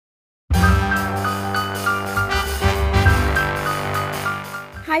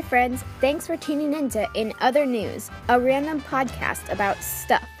Hi friends, thanks for tuning in to In Other News, a random podcast about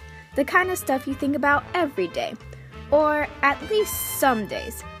stuff. The kind of stuff you think about every day, or at least some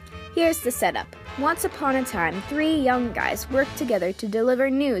days. Here's the setup. Once upon a time, 3 young guys worked together to deliver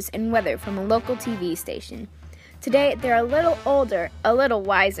news and weather from a local TV station. Today, they're a little older, a little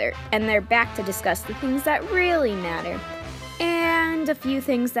wiser, and they're back to discuss the things that really matter, and a few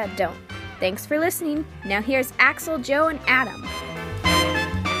things that don't. Thanks for listening. Now here's Axel, Joe, and Adam.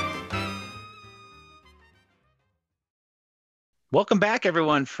 Welcome back,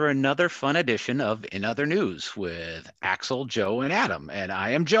 everyone, for another fun edition of In Other News with Axel, Joe, and Adam. And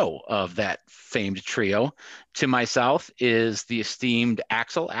I am Joe of that famed trio. To my south is the esteemed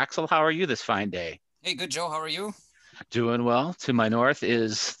Axel. Axel, how are you this fine day? Hey, good, Joe. How are you? Doing well. To my north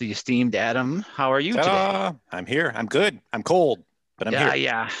is the esteemed Adam. How are you today? I'm here. I'm good. I'm cold, but I'm here.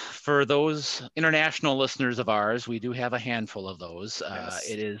 Yeah. For those international listeners of ours, we do have a handful of those.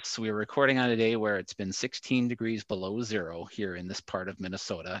 Yes. We're recording on a day where it's been 16 degrees below zero here in this part of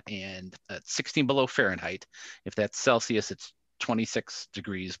Minnesota, and 16 below Fahrenheit. If that's Celsius, it's 26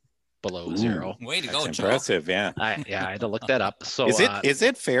 degrees below zero. Way to go, Joe. Impressive, yeah. I had to look that up. So is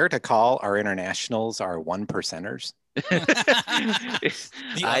it fair to call our internationals our 1%ers?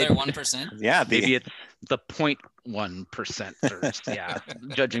 The other 1%? Yeah, maybe it's the 0.1%ers, yeah,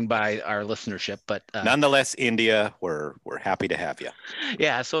 judging by our listenership. But nonetheless, India, we're happy to have you.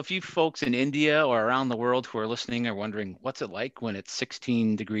 Yeah, so if you folks in India or around the world who are listening are wondering what's it like when it's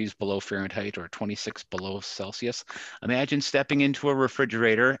 16 degrees below Fahrenheit or 26 below Celsius, imagine stepping into a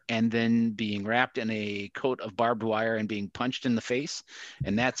refrigerator and then being wrapped in a coat of barbed wire and being punched in the face.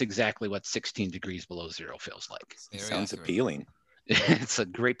 And that's exactly what 16 degrees below zero feels like. Sounds appealing. It's a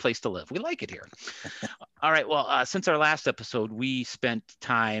great place to live. We like it here. All right. Well, since our last episode, we spent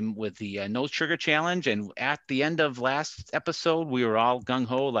time with the No Sugar Challenge. And at the end of last episode, we were all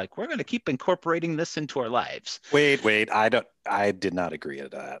gung-ho, like, we're going to keep incorporating this into our lives. Wait. I did not agree to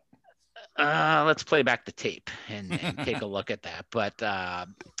that. Let's play back the tape and take a look at that. But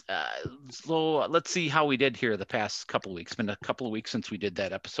so let's see how we did here the past couple of weeks. It's been a couple of weeks since we did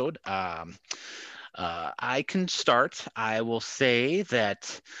that episode. I can start. I will say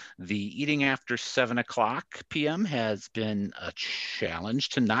that the eating after 7 o'clock p.m. has been a challenge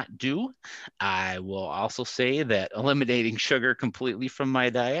to not do. I will also say that eliminating sugar completely from my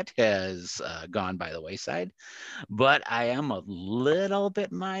diet has gone by the wayside, but I am a little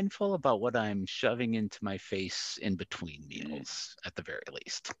bit mindful about what I'm shoving into my face in between meals, at the very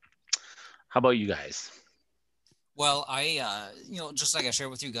least. How about you guys? Well, I, just like I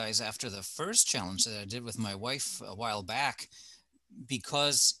shared with you guys after the first challenge that I did with my wife a while back,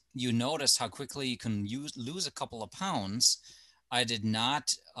 because you notice how quickly you can lose a couple of pounds, I did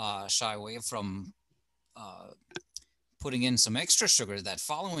not shy away from putting in some extra sugar that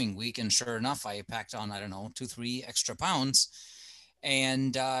following week. And sure enough, I packed on, 2-3 extra pounds.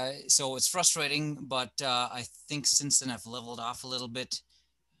 And so it's frustrating, but I think since then I've leveled off a little bit.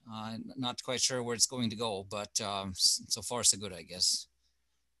 Not quite sure where it's going to go, but so far so good, I guess.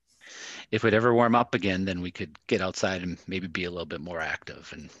 If it ever warm up again, then we could get outside and maybe be a little bit more active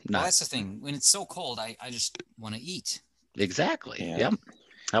and not. Well, that's the thing. When it's so cold, I just want to eat. Exactly. Yeah. Yep.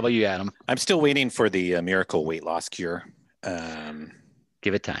 How about you, Adam? I'm still waiting for the miracle weight loss cure.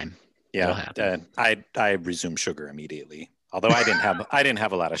 Give it time. Yeah. I resumed sugar immediately. Although I didn't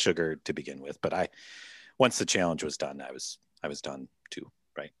have a lot of sugar to begin with, but once the challenge was done, I was done too.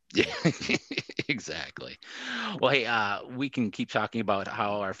 Right. Yeah, exactly. Well, hey, we can keep talking about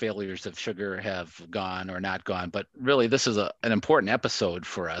how our failures of sugar have gone or not gone, but really this is an important episode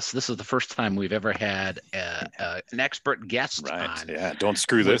for us. This is the first time we've ever had an expert guest on. Yeah, don't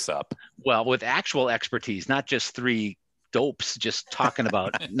screw this up. Well, with actual expertise, not just 3 dopes just talking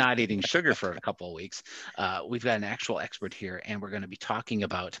about not eating sugar for a couple of weeks. We've got an actual expert here, and we're going to be talking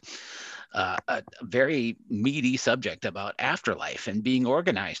about a very meaty subject about afterlife and being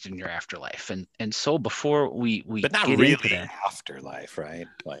organized in your afterlife. And so before we but not get really into that, afterlife, right?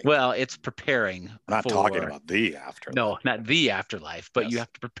 Well, it's preparing. I'm not talking about the afterlife. No, not the afterlife, but Yes. You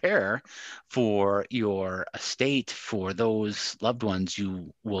have to prepare for your estate, for those loved ones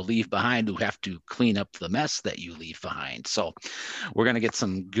you will leave behind who have to clean up the mess that you leave behind. So we're going to get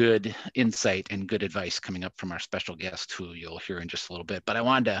some good insight and good advice coming up from our special guest, who you'll hear in just a little bit. But I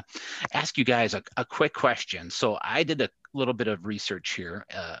wanted to ask you guys a quick question. So I did a little bit of research here,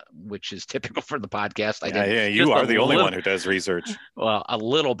 which is typical for the podcast. You are the only one who does research. Well, a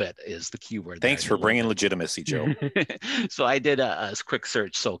little bit is the key word. Thanks for bringing legitimacy, Joe. So I did a quick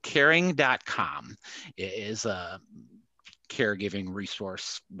search. So caring.com is caregiving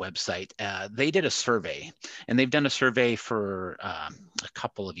resource website. They did a survey, and they've done a survey for a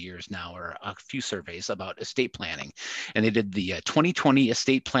couple of years now, or a few surveys about estate planning. And they did the 2020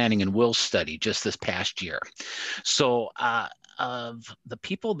 estate planning and will study just this past year. So of the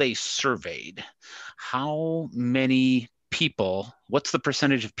people they surveyed, how many people, what's the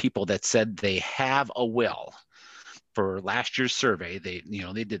percentage of people that said they have a will? For last year's survey, they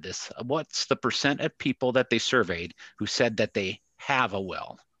did this. What's the percent of people that they surveyed who said that they have a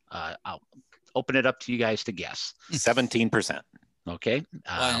will? I'll open it up to you guys to guess. 17%. Okay.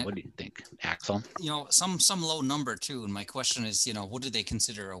 What do you think, Axel? Some low number too. And my question is, what do they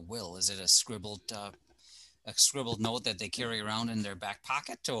consider a will? Is it a scribbled note that they carry around in their back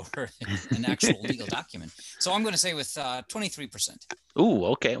pocket, or an actual legal document? So I'm going to say with 23%. Ooh,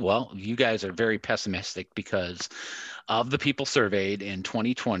 okay. Well, you guys are very pessimistic, because of the people surveyed in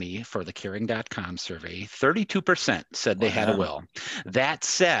 2020 for the Caring.com survey, 32% said they had a will. That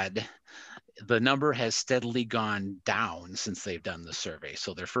said, the number has steadily gone down since they've done the survey.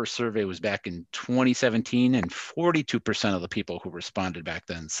 So their first survey was back in 2017, and 42% of the people who responded back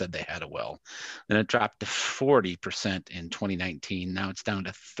then said they had a will. Then it dropped to 40% in 2019. Now it's down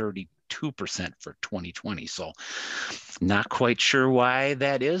to 32% for 2020. So not quite sure why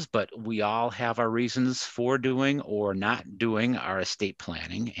that is, but we all have our reasons for doing or not doing our estate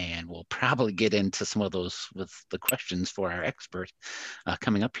planning. And we'll probably get into some of those with the questions for our expert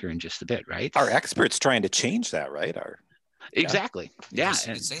coming up here in just a bit, right? Our expert's trying to change that, right? Exactly. Yeah.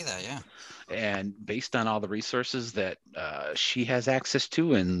 You could say that, yeah. And based on all the resources that she has access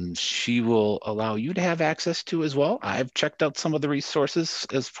to, and she will allow you to have access to as well. I've checked out some of the resources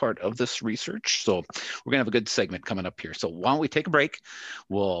as part of this research. So we're going to have a good segment coming up here. So why don't we take a break?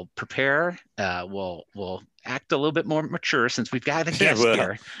 We'll prepare. We'll act a little bit more mature since we've got a guest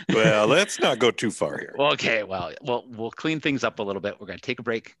here. Well, let's not go too far here. Okay. Well, we'll clean things up a little bit. We're going to take a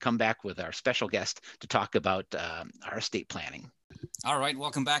break, come back with our special guest to talk about our estate planning. All right,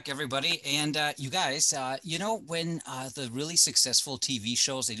 welcome back, everybody. And you guys, when the really successful TV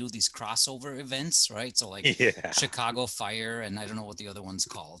shows, they do these crossover events, right? So like Chicago Fire, and I don't know what the other one's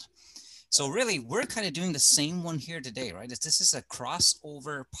called. So really, we're kind of doing the same one here today, right? This is a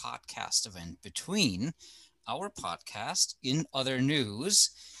crossover podcast event between our podcast, In Other News,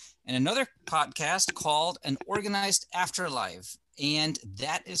 and another podcast called An Organized Afterlife. And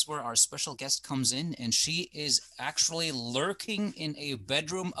that is where our special guest comes in, and she is actually lurking in a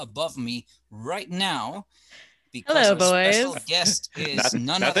bedroom above me right now. Because hello, our boys. Special guest is none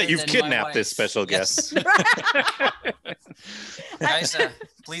not other that you've than kidnapped my wife. this special guest. Guys,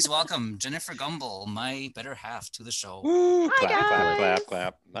 please welcome Jennifer Gumbel, my better half, to the show. Woo, Hi, clap, guys. clap, clap,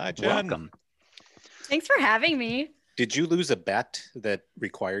 clap. Hi, Jen. Welcome. Thanks for having me. Did you lose a bet that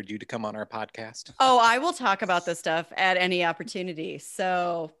required you to come on our podcast? Oh, I will talk about this stuff at any opportunity.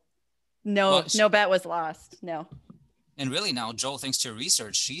 So no bet was lost. No. And really now, Joe, thanks to your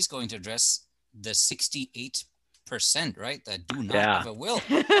research, she's going to address the 68%, right, that do not have a will.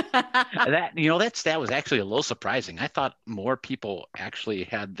 That stat was actually a little surprising. I thought more people actually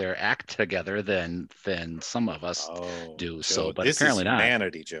had their act together than some of us do. Joe, so, but this apparently is not.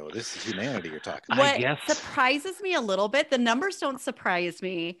 humanity, Joe. This is humanity you're talking about. What I guess. surprises me a little bit, the numbers don't surprise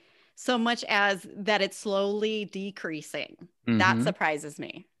me so much as that it's slowly decreasing. Mm-hmm. That surprises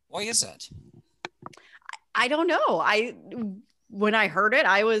me. Why is that? I don't know. When I heard it,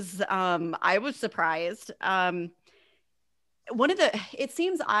 I was surprised. It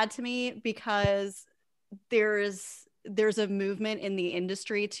seems odd to me because there's a movement in the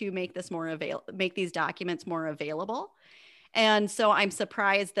industry to make this make these documents more available. And so I'm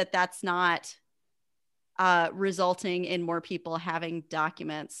surprised that that's not resulting in more people having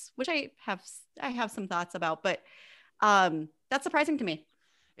documents, which I have some thoughts about, but that's surprising to me.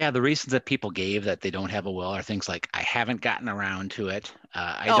 Yeah, the reasons that people gave that they don't have a will are things like, I haven't gotten around to it.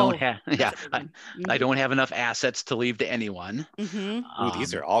 I don't have enough assets to leave to anyone. Mm-hmm. Ooh,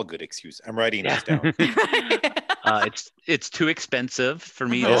 these are all good excuses. I'm writing this down. It's too expensive for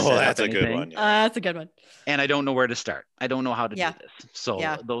me. Oh, that's a good one. Yeah. That's a good one. And I don't know where to start. I don't know how to do this. So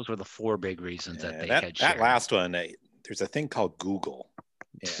Yeah. those were the four big reasons that they that, had shared. that last one, there's a thing called Google.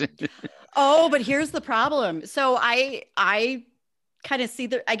 And, Oh, but here's the problem. So I kind of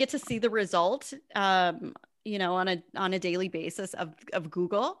I get to see the result, on a daily basis of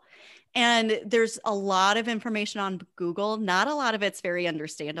Google. And there's a lot of information on Google. Not a lot of it's very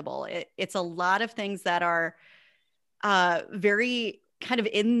understandable. It's a lot of things that are very kind of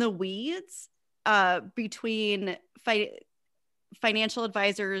in the weeds between financial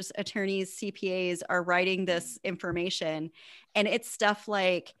advisors, attorneys, CPAs are writing this information. And it's stuff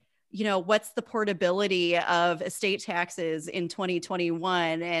like what's the portability of estate taxes in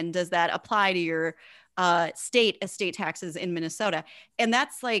 2021? And does that apply to your state estate taxes in Minnesota? And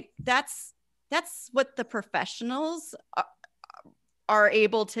that's what the professionals are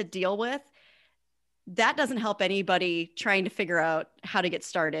able to deal with. That doesn't help anybody trying to figure out how to get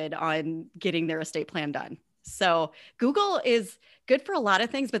started on getting their estate plan done. So Google is good for a lot of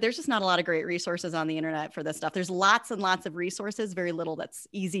things, but there's just not a lot of great resources on the internet for this stuff. There's lots and lots of resources, very little that's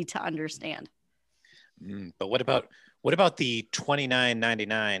easy to understand. But what about the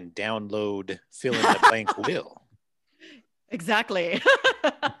 $29.99 download fill in the blank will? Exactly.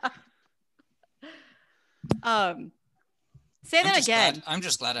 Say that again. I'm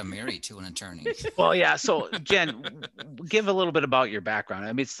just glad I'm married to an attorney. Well, yeah. So Jen, give a little bit about your background.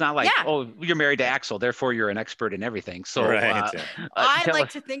 I mean, it's not like, oh, you're married to Axel, therefore you're an expert in everything. So I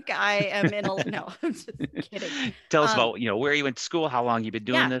like to think I am no, I'm just kidding. Tell us about, where you went to school, how long you've been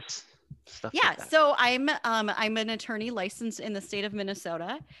doing this stuff. Yeah. Like so I'm an attorney licensed in the state of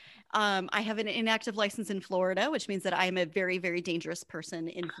Minnesota. I have an inactive license in Florida, which means that I am a very, very dangerous person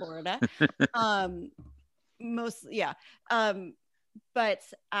in Florida. But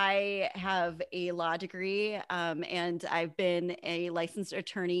I have a law degree, and I've been a licensed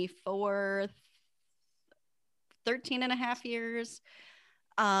attorney for 13 and a half years,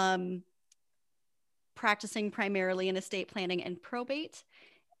 practicing primarily in estate planning and probate.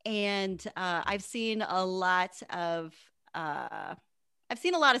 And I've seen a lot of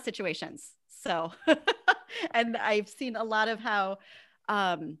situations. So, and I've seen a lot of how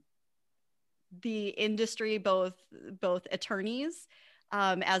the industry, both attorneys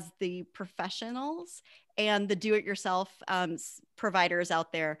as the professionals and the do-it-yourself providers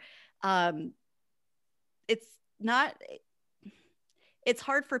out there, it's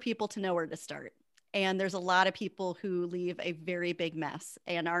hard for people to know where to start. And there's a lot of people who leave a very big mess,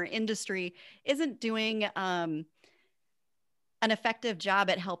 and our industry isn't doing an effective job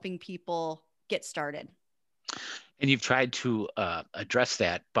at helping people get started. And you've tried to address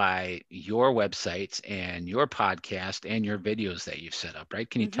that by your websites and your podcast and your videos that you've set up, right?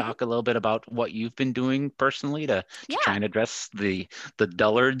 Can you talk a little bit about what you've been doing personally to try and address the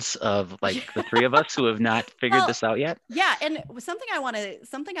dullards of like the three of us who have not figured this out yet? Yeah, and something I want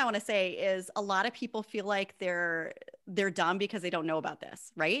to say is a lot of people feel like they're dumb because they don't know about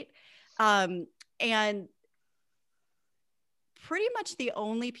this, right? And pretty much the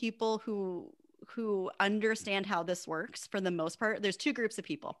only people who understand how this works, for the most part, there's two groups of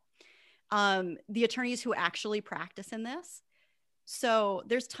people. The attorneys who actually practice in this. So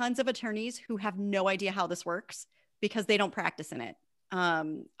there's tons of attorneys who have no idea how this works because they don't practice in it.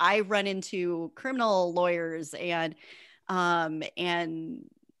 I run into criminal lawyers and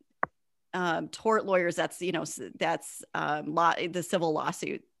tort lawyers. That's the civil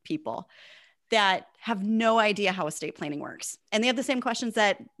lawsuit people that have no idea how estate planning works. And they have the same questions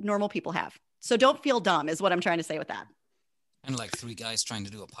that normal people have. So don't feel dumb is what I'm trying to say with that. And like three guys trying to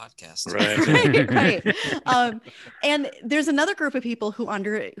do a podcast. Right. And there's another group of people who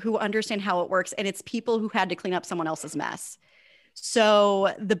understand how it works. And it's people who had to clean up someone else's mess.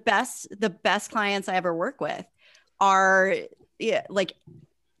 So the best clients I ever work with are like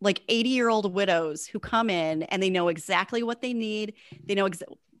 80-year-old widows who come in and they know exactly what they need. They know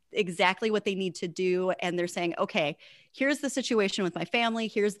exactly what they need to do. And they're saying, okay, here's the situation with my family.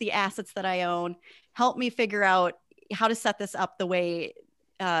 Here's the assets that I own. Help me figure out how to set this up the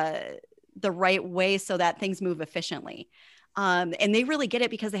right way so that things move efficiently. And they really get it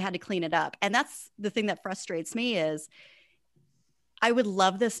because they had to clean it up. And that's the thing that frustrates me is I would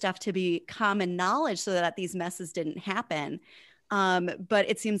love this stuff to be common knowledge so that these messes didn't happen. But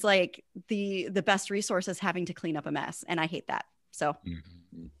it seems like the best resource is having to clean up a mess. And I hate that. So.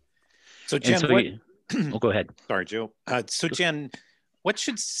 Mm-hmm. So Jen, go ahead. Sorry, Joe. So Jen, what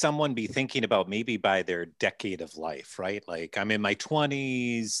should someone be thinking about maybe by their decade of life, right? Like I'm in my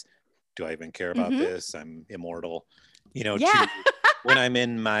 20s. Do I even care about this? I'm immortal. When I'm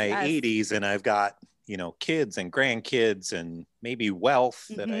in my 80s and I've got, kids and grandkids and maybe wealth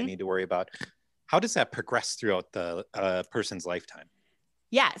that I need to worry about. How does that progress throughout the person's lifetime?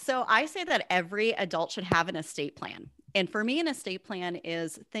 Yeah. So I say that every adult should have an estate plan. And for me, an estate plan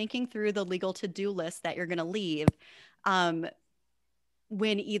is thinking through the legal to-do list that you're going to leave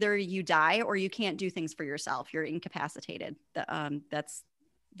when either you die or you can't do things for yourself. You're incapacitated. That's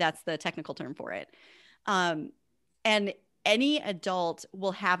the technical term for it. And any adult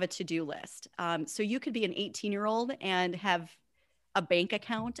will have a to-do list. So you could be an 18-year-old and have a bank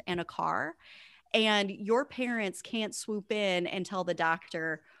account and a car, and your parents can't swoop in and tell the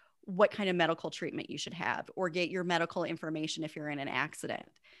doctor what kind of medical treatment you should have or get your medical information if you're in an accident.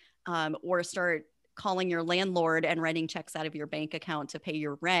 or start calling your landlord and writing checks out of your bank account to pay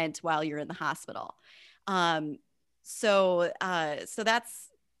your rent while you're in the hospital. So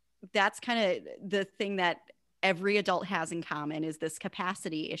that's kind of the thing that every adult has in common, is this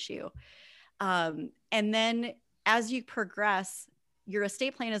capacity issue. And then as you progress, your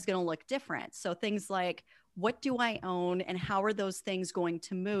estate plan is going to look different. So things like, what do I own and how are those things going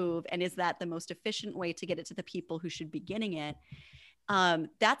to move? And is that the most efficient way to get it to the people who should be getting it?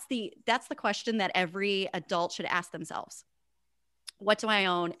 That's the question that every adult should ask themselves. What do I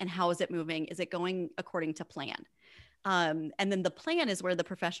own and how is it moving? Is it going according to plan? And then the plan is where the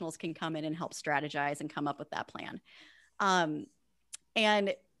professionals can come in and help strategize and come up with that plan.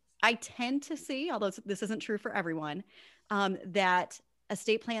 And I tend to see, although this isn't true for everyone, that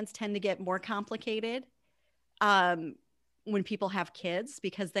estate plans tend to get more complicated when people have kids,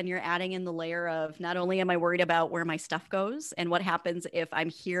 because then you're adding in the layer of, not only am I worried about where my stuff goes and what happens if I'm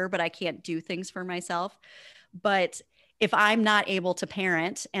here, but I can't do things for myself, but if I'm not able to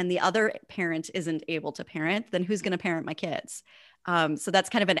parent and the other parent isn't able to parent, then who's going to parent my kids? So that's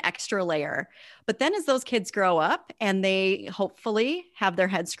kind of an extra layer. But then as those kids grow up and they hopefully have their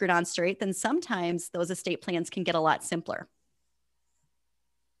heads screwed on straight, then sometimes those estate plans can get a lot simpler.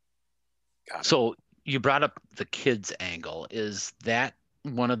 So you brought up the kids angle. Is that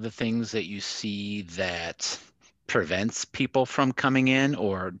one of the things that you see that prevents people from coming in,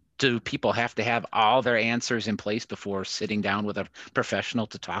 or do people have to have all their answers in place before sitting down with a professional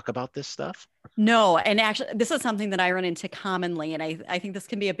to talk about this stuff? No, and actually, this is something that I run into commonly, and I think this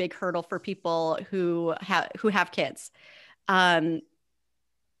can be a big hurdle for people who have kids.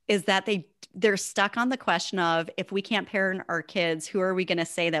 Is that they're stuck on the question of, if we can't parent our kids, who are we going to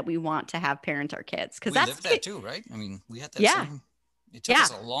say that we want to have parent our kids? Because that's lived that too, right? I mean, we had that. Yeah. It took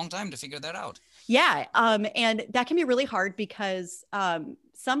us a long time to figure that out. Yeah. And that can be really hard because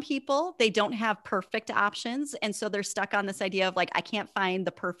some people, they don't have perfect options. And so they're stuck on this idea of like, I can't find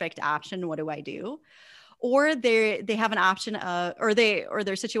the perfect option. What do I do? Or they have an option or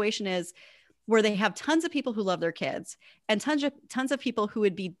their situation is where they have tons of people who love their kids and tons of people who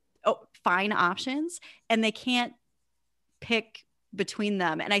would be fine options, and they can't pick between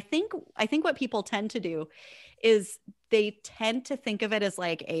them. And I think what people tend to do is they tend to think of it as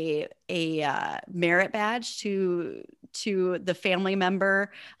like a merit badge to the family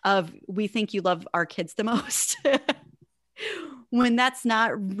member of, we think you love our kids the most. When that's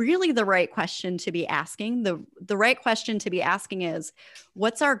not really the right question to be asking. The right question to be asking is,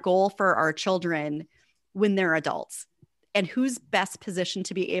 what's our goal for our children when they're adults? And who's best positioned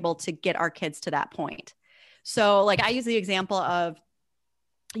to be able to get our kids to that point? So like I use the example of,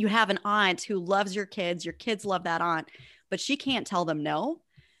 you have an aunt who loves your kids love that aunt, but she can't tell them no.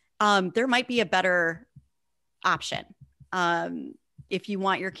 There might be a better option if you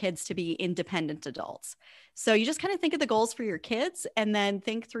want your kids to be independent adults. So you just kind of think of the goals for your kids and then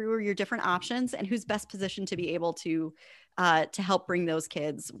think through your different options and who's best positioned to be able to help bring those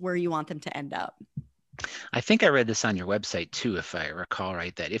kids where you want them to end up. I think I read this on your website too, if I recall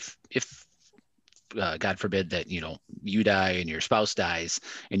right, that if God forbid that, you die and your spouse dies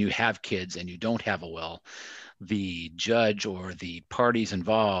and you have kids and you don't have a will, the judge or the parties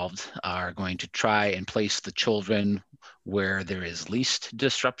involved are going to try and place the children where there is least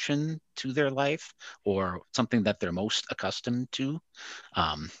disruption to their life or something that they're most accustomed to.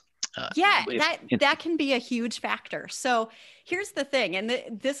 That can be a huge factor. So here's the thing,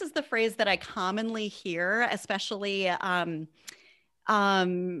 and this is the phrase that I commonly hear, especially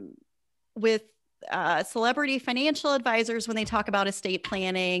with celebrity financial advisors when they talk about estate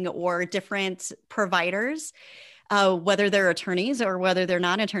planning or different providers, whether they're attorneys or whether they're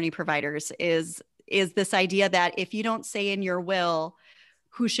non-attorney providers, is this idea that if you don't say in your will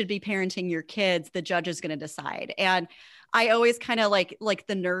who should be parenting your kids, the judge is going to decide. And I always kind of like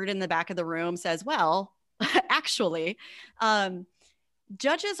the nerd in the back of the room says, well, actually,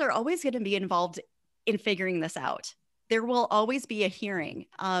 judges are always going to be involved in figuring this out. There will always be a hearing.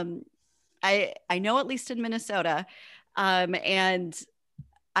 I know, at least in Minnesota, and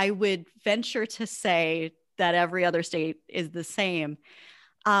I would venture to say that every other state is the same.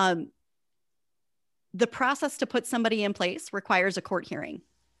 The process to put somebody in place requires a court hearing.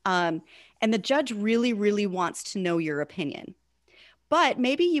 And the judge really, really wants to know your opinion. But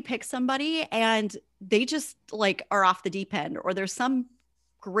maybe you pick somebody and they just like are off the deep end, or there's some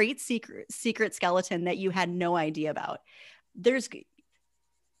great secret skeleton that you had no idea about.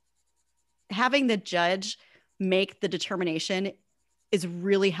 Having the judge make the determination is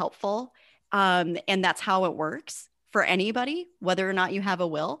really helpful. And that's how it works for anybody, whether or not you have a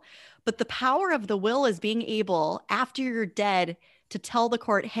will. But the power of the will is being able, after you're dead, to tell the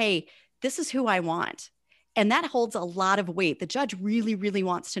court, hey, this is who I want. And that holds a lot of weight. The judge really, really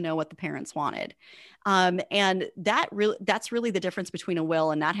wants to know what the parents wanted. And that's really the difference between a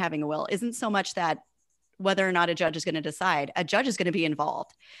will and not having a will. Isn't so much that whether or not a judge is going to decide. A judge is going to be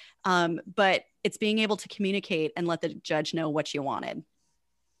involved. But it's being able to communicate and let the judge know what you wanted.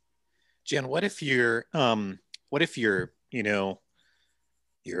 Jen, what if you're, you know,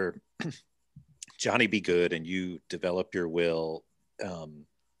 you're Johnny Be Good and you develop your will,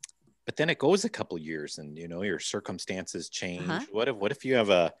 but then it goes a couple of years and, you know, your circumstances change. What if you have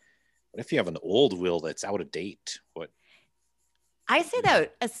an old will that's out of date? What? I say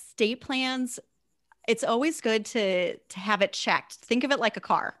that estate plans, it's always good to have it checked. Think of it like a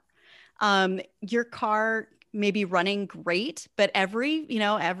car. Your car may be running great, but every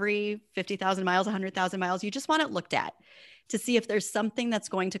 50,000 miles, 100,000 miles, you just want it looked at to see if there's something that's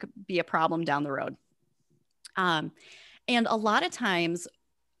going to be a problem down the road. And a lot of times,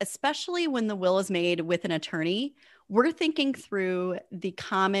 especially when the will is made with an attorney, we're thinking through the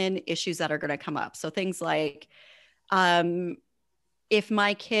common issues that are going to come up. So things like, if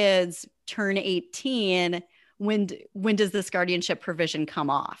my kids turn 18, when does this guardianship provision come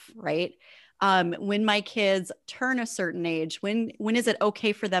off, right? When my kids turn a certain age, when is it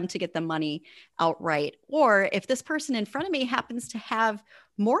okay for them to get the money outright? Or if this person in front of me happens to have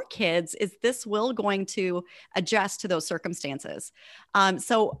more kids, is this will going to adjust to those circumstances?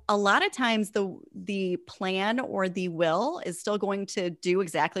 So a lot of times the plan or the will is still going to do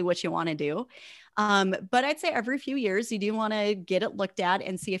exactly what you want to do. But I'd say every few years, you do want to get it looked at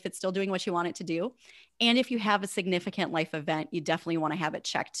and see if it's still doing what you want it to do. And if you have a significant life event, you definitely want to have it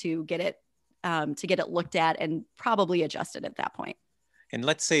checked to get it looked at and probably adjusted at that point. And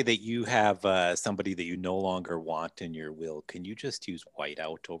let's say that you have somebody that you no longer want in your will. Can you just use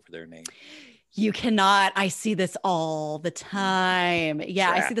whiteout over their name? You cannot. I see this all the time.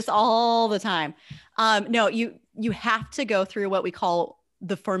 Yeah, I see this all the time. No, you have to go through what we call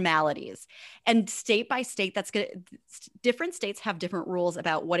the formalities, and state by state, different states have different rules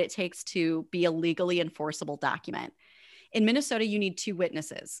about what it takes to be a legally enforceable document. In Minnesota, you need 2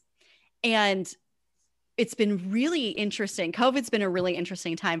 witnesses. And it's been really interesting. COVID's been a really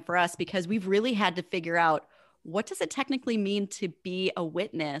interesting time for us because we've really had to figure out, what does it technically mean to be a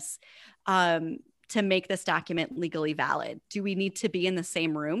witness to make this document legally valid? Do we need to be in the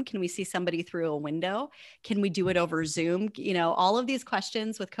same room? Can we see somebody through a window? Can we do it over Zoom? You know, all of these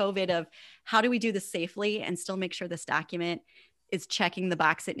questions with COVID of how do we do this safely and still make sure this document is checking the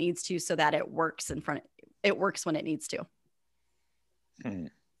box it needs to so that it works when it needs to.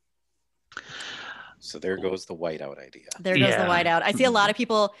 So there goes the whiteout idea. There goes the whiteout. I see a lot of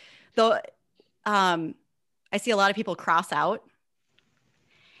people, though. I see a lot of people cross out,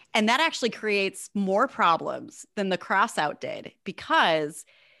 and that actually creates more problems than the cross out did, because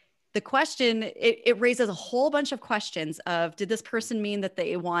the question, it raises a whole bunch of questions of, did this person mean that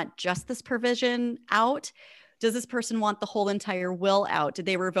they want just this provision out? Does this person want the whole entire will out? Did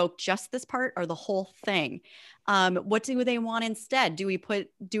they revoke just this part or the whole thing? What do they want instead? Do we put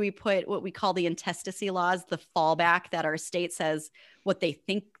what we call the intestacy laws, the fallback that our state says what they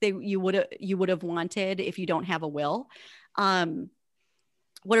think you would have wanted if you don't have a will?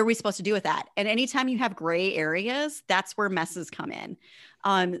 What are we supposed to do with that? And anytime you have gray areas, that's where messes come in.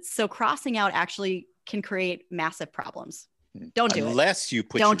 So crossing out actually can create massive problems. Don't do it. Unless you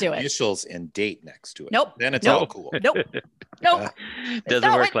put your initials and date next to it. Nope. Then it's all cool. Nope.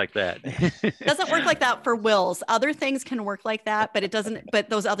 Doesn't work like that. Doesn't work like that for wills. Other things can work like that, but it doesn't. But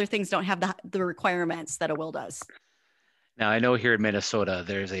those other things don't have the requirements that a will does. Now, I know here in Minnesota,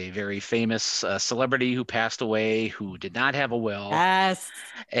 there's a very famous celebrity who passed away who did not have a will. Yes.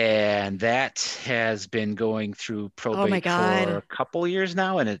 And that has been going through probate for a couple of years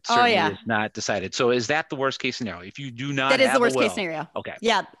now, and it certainly is not decided. So is that the worst case scenario? If you do not have a will? That is the worst case scenario. Okay.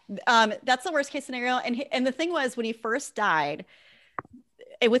 Yeah. That's the worst case scenario. And the thing was, when he first died,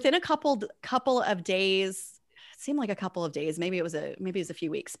 within a couple of days, it seemed like a couple of days, maybe it was a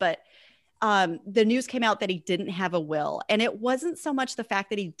few weeks, but the news came out that he didn't have a will. And it wasn't so much the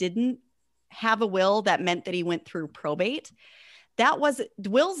fact that he didn't have a will that meant that he went through probate.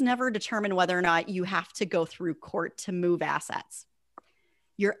 Wills never determine whether or not you have to go through court to move assets.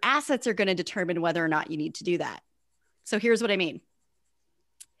 Your assets are going to determine whether or not you need to do that. So here's what I mean.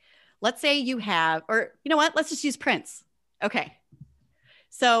 Let's say you have, or you know what? Let's just use Prince. Okay.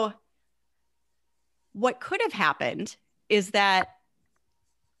 So what could have happened is that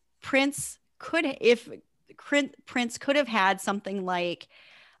Prince could have had something like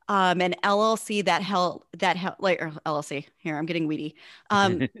an LLC that held like, or LLC. Here, I'm getting weedy.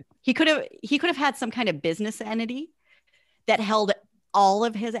 He could have had some kind of business entity that held all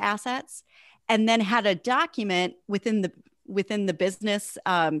of his assets, and then had a document within the business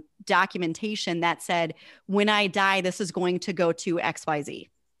documentation that said, when I die, this is going to go to XYZ.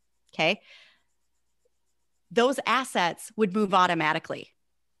 Okay. Those assets would move automatically.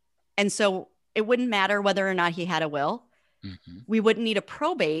 And so it wouldn't matter whether or not he had a will. Mm-hmm. We wouldn't need a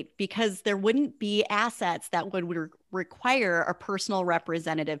probate because there wouldn't be assets that would require a personal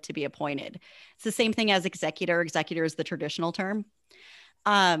representative to be appointed. It's the same thing as executor. Executor is the traditional term.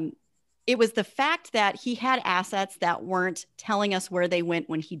 It was the fact that he had assets that weren't telling us where they went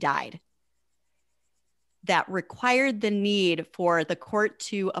when he died that required the need for the court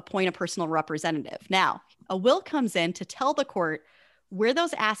to appoint a personal representative. Now, a will comes in to tell the court where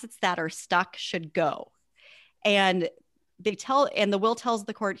those assets that are stuck should go. And the will tells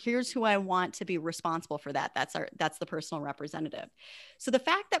the court, here's who I want to be responsible for that. That's the personal representative. So the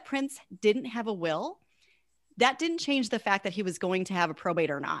fact that Prince didn't have a will, that didn't change the fact that he was going to have a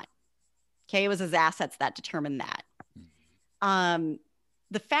probate or not. Okay, it was his assets that determined that.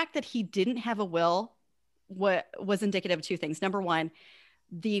 The fact that he didn't have a will was indicative of two things. Number one,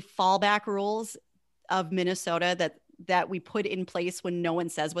 the fallback rules of Minnesota that we put in place when no one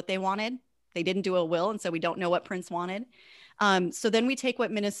says what they wanted. They didn't do a will, and so we don't know what Prince wanted. So then we take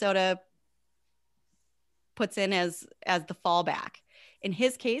what Minnesota puts in as the fallback. In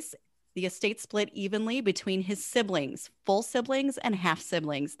his case, the estate split evenly between his siblings, full siblings and half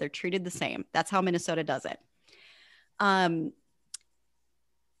siblings. They're treated the same. That's how Minnesota does it. And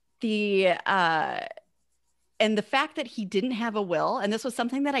the fact that he didn't have a will, and this was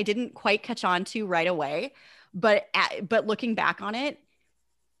something that I didn't quite catch on to right away, but looking back on it,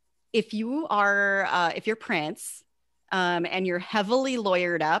 if you're Prince and you're heavily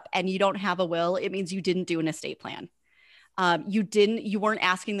lawyered up and you don't have a will, it means you didn't do an estate plan. You weren't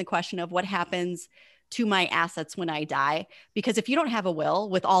asking the question of what happens to my assets when I die, because if you don't have a will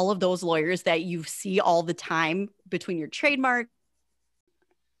with all of those lawyers that you see all the time between your trademark.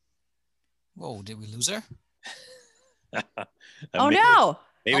 Whoa, did we lose her? Oh, no.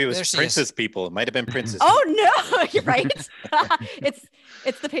 Maybe it was Prince's people. It might have been Prince's. Oh, no, you're right.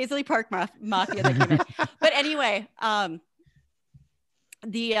 It's the Paisley Park Mafia that came in. But anyway,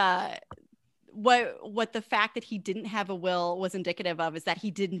 what the fact that he didn't have a will was indicative of is that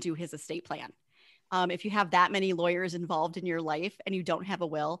he didn't do his estate plan. If you have that many lawyers involved in your life and you don't have a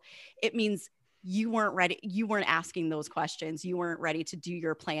will, it means you weren't ready. You weren't asking those questions. You weren't ready to do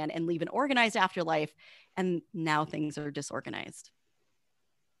your plan and leave an organized afterlife. And now things are disorganized.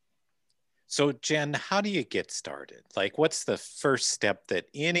 So Jen, how do you get started? Like, what's the first step that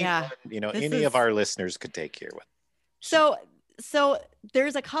any of our listeners could take here with? So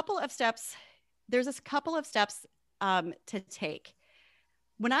there's a couple of steps. There's a couple of steps to take.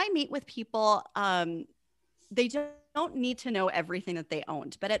 When I meet with people, they don't need to know everything that they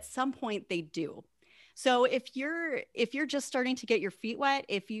owned, but at some point they do. So if you're just starting to get your feet wet,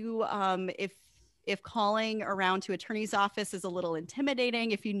 if calling around to attorney's office is a little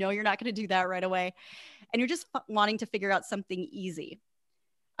intimidating, if you know you're not going to do that right away, and you're just wanting to figure out something easy,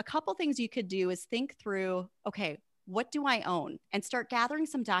 a couple things you could do is think through, okay, what do I own? And start gathering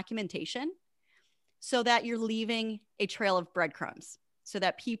some documentation so that you're leaving a trail of breadcrumbs, so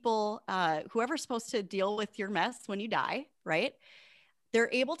that people, whoever's supposed to deal with your mess when you die, right? They're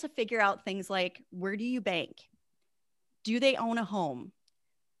able to figure out things like, where do you bank? Do they own a home?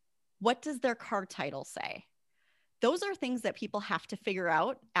 What does their car title say? Those are things that people have to figure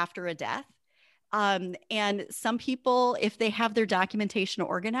out after a death. And some people, if they have their documentation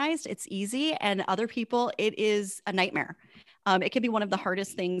organized, it's easy. And other people, it is a nightmare. It can be one of the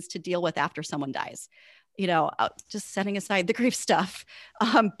hardest things to deal with after someone dies, just setting aside the grief stuff.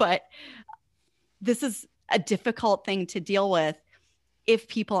 But this is a difficult thing to deal with if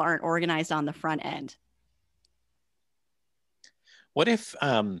people aren't organized on the front end. What if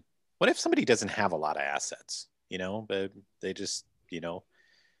somebody doesn't have a lot of assets, but they just,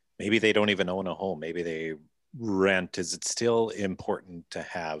 maybe they don't even own a home. Maybe they rent. Is it still important to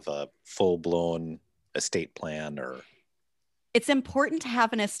have a full-blown estate plan? Or it's important to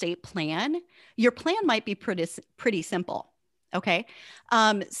have an estate plan. Your plan might be pretty simple. Okay.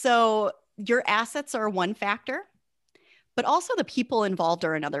 So your assets are one factor, but also the people involved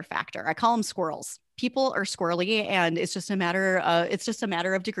are another factor. I call them squirrels. People are squirrely, and it's just a matter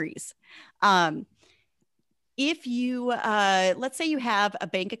of degrees. If you, let's say you have a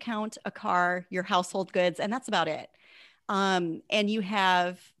bank account, a car, your household goods, and that's about it. And you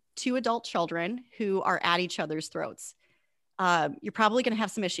have 2 adult children who are at each other's throats. You're probably going to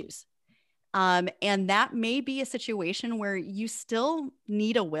have some issues. And that may be a situation where you still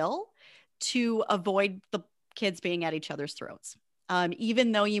need a will to avoid the kids being at each other's throats.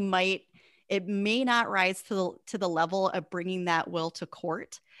 Even though it may not rise to the level of bringing that will to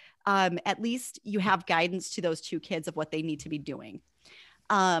court. At least you have guidance to those two kids of what they need to be doing.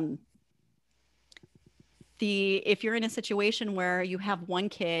 If you're in a situation where you have one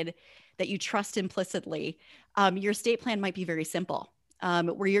kid that you trust implicitly, your estate plan might be very simple,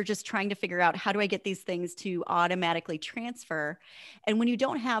 where you're just trying to figure out, how do I get these things to automatically transfer? And when you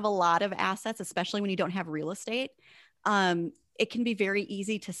don't have a lot of assets, especially when you don't have real estate, it can be very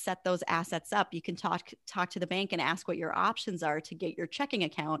easy to set those assets up. You can talk to the bank and ask what your options are to get your checking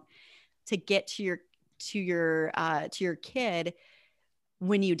account to get to your kid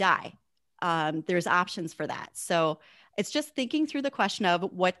when you die. There's options for that. So it's just thinking through the question of,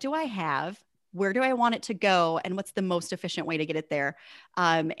 what do I have? Where do I want it to go? And what's the most efficient way to get it there?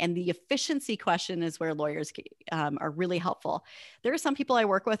 And the efficiency question is where lawyers are really helpful. There are some people I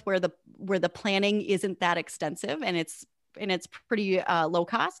work with where the planning isn't that extensive and it's pretty low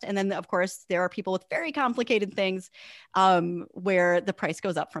cost. And then of course there are people with very complicated things where the price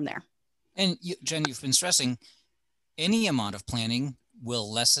goes up from there. And Jen, you've been stressing any amount of planning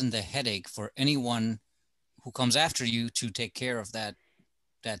will lessen the headache for anyone who comes after you to take care of that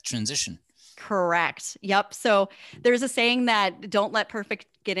transition. Correct. Yep. So there's a saying that don't let perfect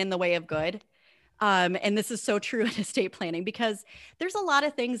get in the way of good. And this is so true in estate planning, because there's a lot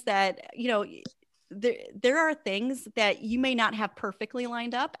of things that, there are things that you may not have perfectly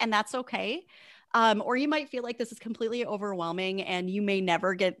lined up, and that's okay. Or you might feel like this is completely overwhelming and you may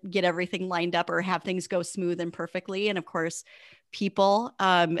never get everything lined up or have things go smooth and perfectly. And of course, people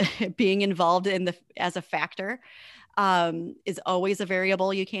being involved as a factor is always a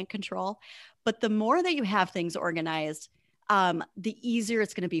variable you can't control. But the more that you have things organized, the easier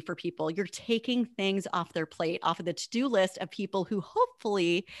it's going to be for people. You're taking things off their plate, off of the to-do list of people who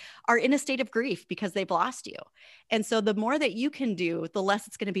hopefully are in a state of grief because they've lost you. And so the more that you can do, the less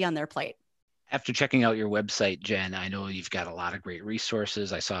it's going to be on their plate. After checking out your website, Jen, I know you've got a lot of great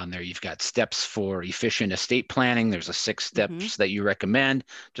resources. I saw on there you've got steps for efficient estate planning. There's a 6 steps that you recommend,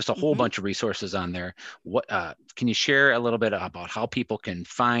 just a whole bunch of resources on there. What can you share a little bit about how people can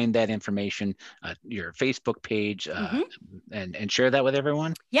find that information, your Facebook page, and share that with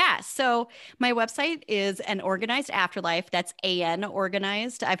everyone? Yeah. So my website is An Organized Afterlife. That's AN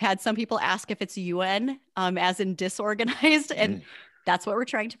organized. I've had some people ask if it's UN, as in disorganized, and that's what we're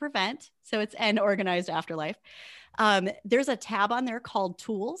trying to prevent. So it's An Organized Afterlife. There's a tab on there called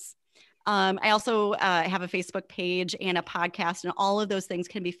Tools. I also have a Facebook page and a podcast, and all of those things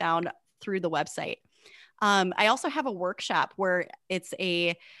can be found through the website. I also have a workshop where it's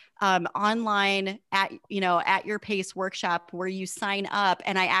a online at your pace workshop where you sign up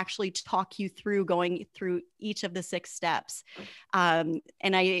and I actually talk you through going through each of the 6 steps. And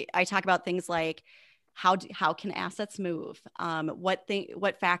I talk about things like, how can assets move?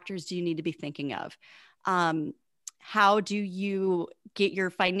 What factors do you need to be thinking of? How do you get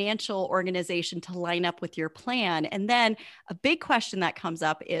your financial organization to line up with your plan? And then a big question that comes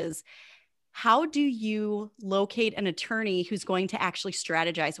up is, how do you locate an attorney who's going to actually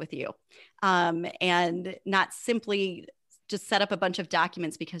strategize with you, and not simply just set up a bunch of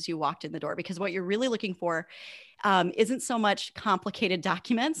documents because you walked in the door? Because what you're really looking for isn't so much complicated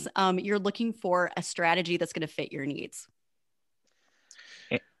documents. You're looking for a strategy that's going to fit your needs.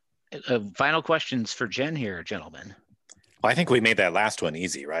 Final questions for Jen here, gentlemen. Well, I think we made that last one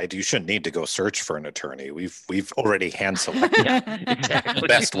easy, right? You shouldn't need to go search for an attorney. We've already hand selected the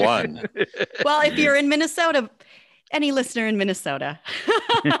best one. Well, if you're in Minnesota, any listener in Minnesota.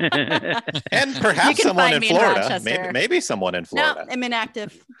 And perhaps someone in Florida. Maybe someone in Florida. No, I'm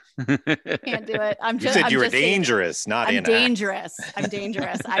inactive. Can't do it. You said you were dangerous, not I'm inactive. dangerous. I'm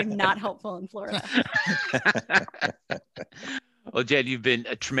dangerous. I'm not hopeful in Florida. Well, Jen, you've been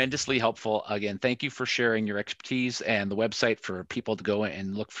tremendously helpful. Again, thank you for sharing your expertise and the website for people to go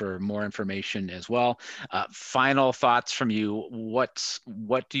and look for more information as well. Final thoughts from you. What's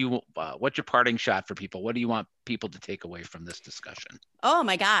your parting shot for people? What do you want people to take away from this discussion? Oh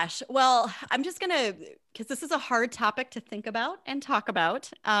my gosh. Well, I'm just because this is a hard topic to think about and talk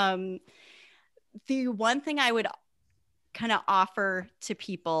about. The one thing I would kind of offer to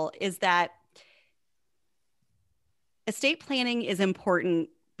people is that estate planning is important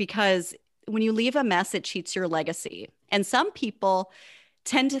because when you leave a mess, it cheats your legacy. And some people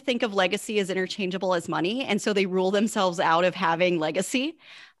tend to think of legacy as interchangeable as money. And so they rule themselves out of having legacy.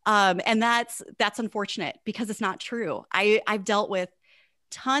 And that's unfortunate because it's not true. I've dealt with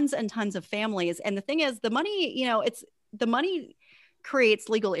tons and tons of families. And the thing is, the money creates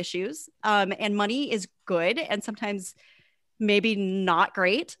legal issues, and money is good and sometimes maybe not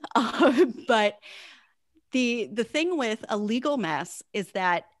great. But the thing with a legal mess is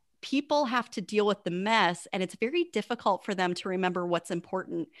that people have to deal with the mess, and it's very difficult for them to remember what's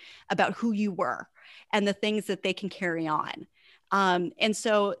important about who you were and the things that they can carry on. And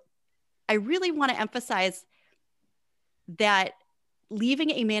so I really want to emphasize that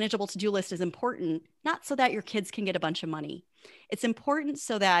leaving a manageable to-do list is important, not so that your kids can get a bunch of money. It's important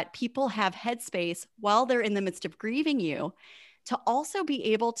so that people have headspace while they're in the midst of grieving you to also be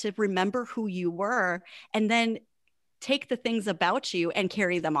able to remember who you were and then take the things about you and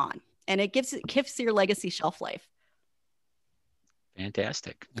carry them on. And it gives your legacy shelf life.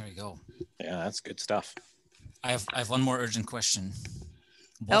 Fantastic. There you go. Yeah, that's good stuff. I have one more urgent question.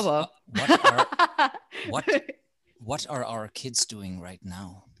 Hello. What are our kids doing right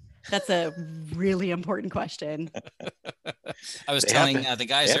now? That's a really important question. I was telling the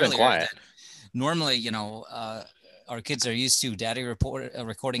guys earlier that normally, our kids are used to daddy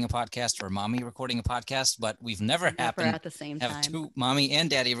recording a podcast or mommy recording a podcast, but we've never happened at the same have time. two mommy and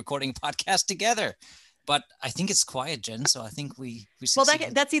daddy recording a podcast together. But I think it's quiet, Jen. So I think we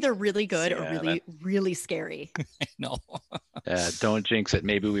succeeded. That's either really good or really scary. No. Don't jinx it.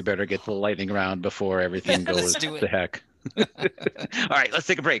 Maybe we better get to the lightning round before everything goes to heck. All right, let's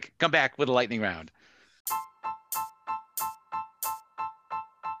take a break. Come back with a lightning round.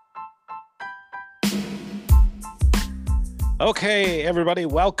 Okay, everybody,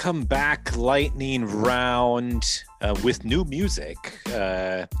 welcome back. Lightning round with new music.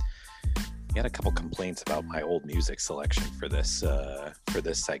 We had a couple complaints about my old music selection for this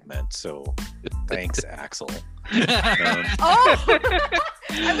segment, so thanks, Axel. Oh,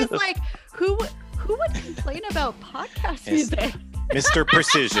 I was like, who would complain about podcast music? Mr.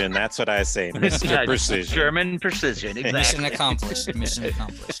 Precision, that's what I say. Mr. Precision. German precision, exactly. Mission accomplished. Mission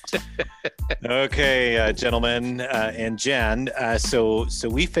accomplished. Okay, gentlemen and Jen. So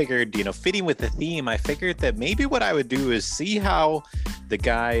we figured, fitting with the theme, I figured that maybe what I would do is see how the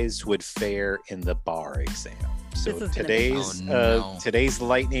guys would fare in the bar exam. So today's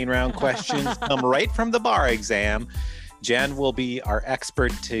lightning round questions come right from the bar exam. Jen will be our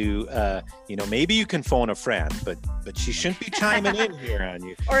expert to, maybe you can phone a friend, but she shouldn't be chiming in here on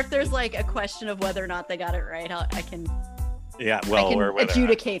you. Or if there's like a question of whether or not they got it right, I can. Yeah, well, I can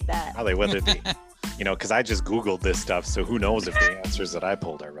adjudicate that. Probably whether the, because I just Googled this stuff, so who knows if the answers that I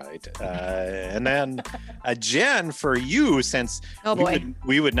pulled are right. And then, Jen, for you, since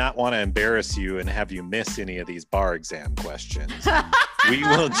we would not want to embarrass you and have you miss any of these bar exam questions, we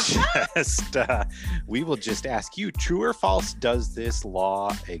will just ask you, true or false, does this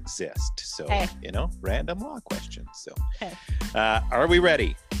law exist? So, random law questions. So, are we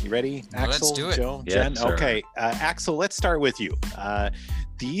ready? You ready, Axel, let's do it. Joe, Yeah, Jen? sir. Okay, Axel, let's start with you.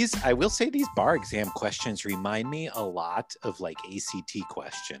 I will say these bar exam questions remind me a lot of like ACT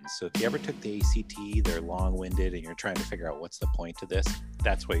questions. So if you ever took the ACT, they're long-winded and you're trying to figure out what's the point to this,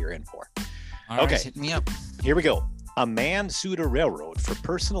 that's what you're in for. All right, Okay. hit me up. Here we go. A man sued a railroad for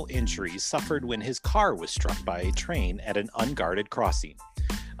personal injuries suffered when his car was struck by a train at an unguarded crossing.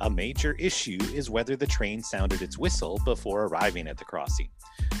 A major issue is whether the train sounded its whistle before arriving at the crossing.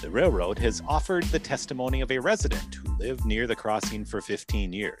 The railroad has offered the testimony of a resident who lived near the crossing for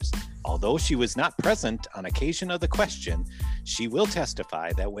 15 years. Although she was not present on occasion of the question, she will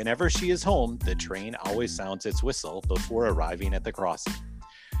testify that whenever she is home, the train always sounds its whistle before arriving at the crossing.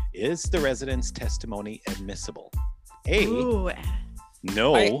 Is the resident's testimony admissible? A, Ooh.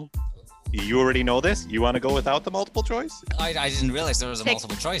 no. You already know this? You want to go without the multiple choice? I didn't realize there was a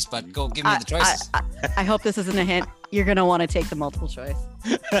multiple choice, but go give me the choices. I hope this isn't a hint. You're going to want to take the multiple choice.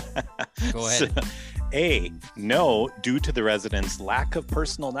 Go ahead. So, A, no, due to the resident's lack of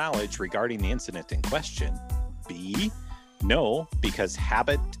personal knowledge regarding the incident in question. B, no, because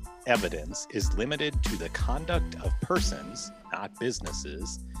habit evidence is limited to the conduct of persons, not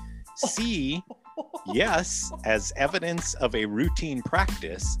businesses. C, yes, as evidence of a routine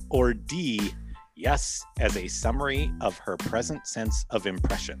practice. Or D, yes, as a summary of her present sense of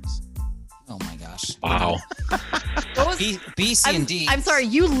impressions. Oh my gosh. Wow. B, C, and D. I'm sorry,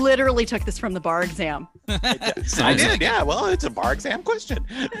 you literally took this from the bar exam. I did, yeah. Well, it's a bar exam question.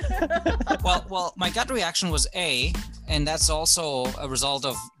 Well, my gut reaction was A, and that's also a result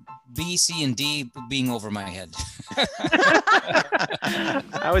of B, C, and D being over my head.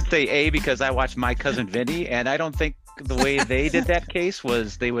 I would say A because I watched My Cousin Vinny, and I don't think the way they did that case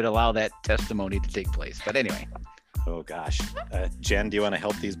was they would allow that testimony to take place. But anyway. Oh, gosh. Jen, do you want to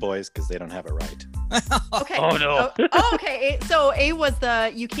help these boys? Because they don't have it right. Okay. Oh, no. Okay. So A was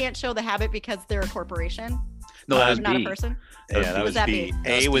you can't show the habit because they're a corporation. No, that was not B. a person. Yeah, that was B.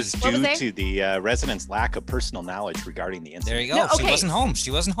 A was What was due A? to the resident's lack of personal knowledge regarding the incident. There you go. No, She okay.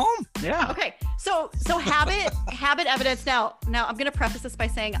 wasn't home. Yeah. Okay. So habit evidence. Now I'm going to preface this by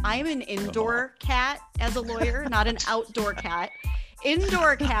saying I'm an indoor cat as a lawyer, not an outdoor cat.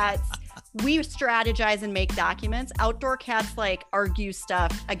 Indoor cats, we strategize and make documents. Outdoor cats like argue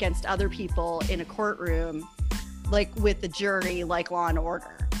stuff against other people in a courtroom, like with the jury, like Law and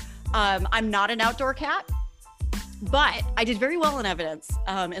Order. I'm not an outdoor cat, but I did very well in evidence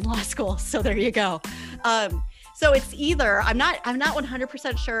in law school. So there you go. So it's either I'm not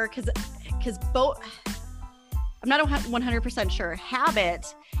 100% sure because both. I'm not 100% sure.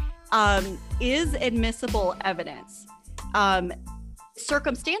 Habit is admissible evidence.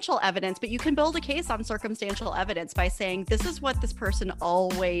 Circumstantial evidence, but you can build a case on circumstantial evidence by saying this is what this person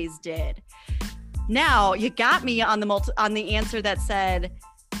always did. Now you got me on the answer that said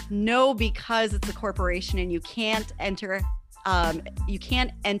no, because it's a corporation and you can't enter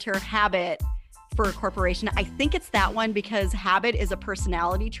habit for a corporation. I think it's that one because habit is a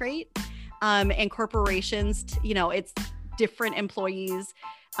personality trait, and corporations, it's different employees.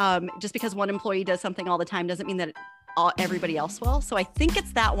 Just because one employee does something all the time doesn't mean that everybody else will. So I think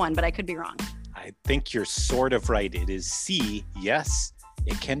it's that one, but I could be wrong. I think you're sort of right. It is C. Yes,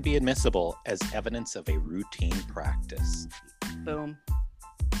 it can be admissible as evidence of a routine practice. Boom.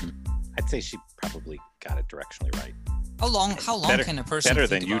 I'd say she probably got it directionally right. How long can a person better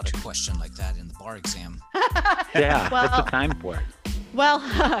think than about you a question like that in the bar exam? Yeah, Well- that's the time for it. Well,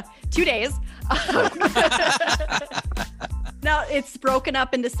 2 days. Now it's broken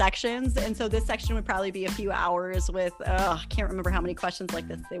up into sections. And so this section would probably be a few hours with, I can't remember how many questions like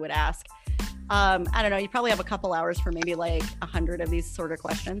this they would ask. I don't know. You probably have a couple hours for maybe like 100 of these sort of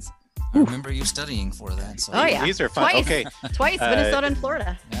questions. I remember you studying for that. So Oh, yeah. These are fun. Twice. Okay, Twice, Minnesota and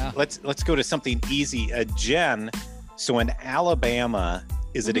Florida. yeah. let's go to something easy. Jen, so in Alabama,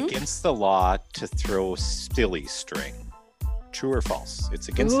 is it Mhm. against the law to throw silly string? True or false? It's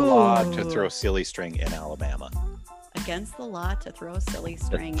against the law to throw silly string in Alabama. Against the law to throw silly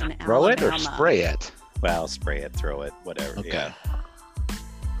string in Throw Alabama. it or spray it? Well, spray it, throw it, whatever. Okay. Yeah.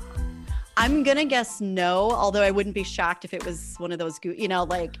 I'm going to guess no, although I wouldn't be shocked if it was one of those,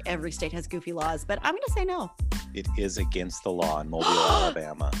 like every state has goofy laws, but I'm going to say no. It is against the law in Mobile,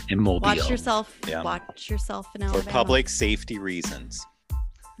 Alabama, In Mobile. Watch yourself. Yeah. Watch yourself in for Alabama. public safety reasons.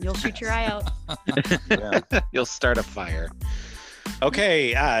 You'll shoot your eye out. Yeah. You'll start a fire.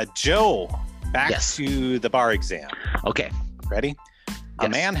 Okay, Joe, back Yes. to the bar exam. Okay. Ready? A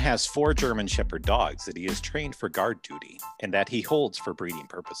Yes. man has 4 German Shepherd dogs that he has trained for guard duty and that he holds for breeding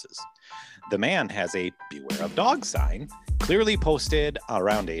purposes. The man has a beware of dog sign clearly posted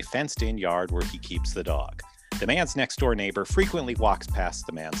around a fenced-in yard where he keeps the dog. The man's next door neighbor frequently walks past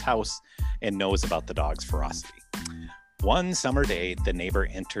the man's house and knows about the dog's ferocity. One summer day, the neighbor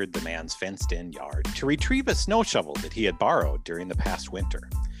entered the man's fenced-in yard to retrieve a snow shovel that he had borrowed during the past winter.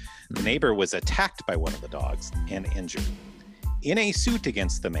 The neighbor was attacked by one of the dogs and injured. In a suit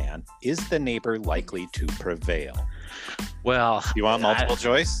against the man, is the neighbor likely to prevail? Well, You want multiple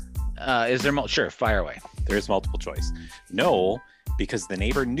choice? is there sure, fire away. There's multiple choice. No, because the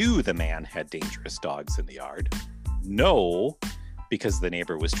neighbor knew the man had dangerous dogs in the yard. No, because the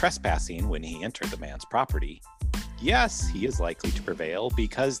neighbor was trespassing when he entered the man's property. Yes, he is likely to prevail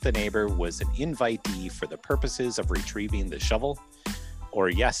because the neighbor was an invitee for the purposes of retrieving the shovel. Or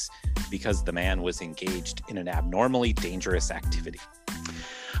yes, because the man was engaged in an abnormally dangerous activity.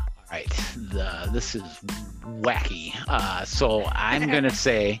 All right. This is wacky. So I'm going to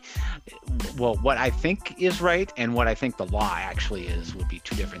say, well, what I think is right and what I think the law actually is would be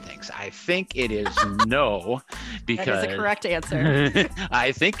two different things. I think it is no, because That is a correct answer.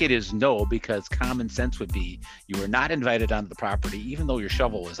 I think it is no, because common sense would be you were not invited onto the property, even though your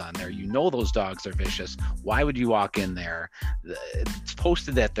shovel was on there. You know those dogs are vicious. Why would you walk in there? It's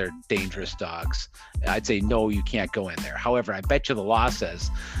posted that they're dangerous dogs. I'd say no, you can't go in there. However, I bet you the law says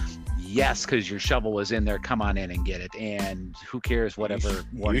yes, because your shovel was in there. Come on in and get it. And who cares? Whatever.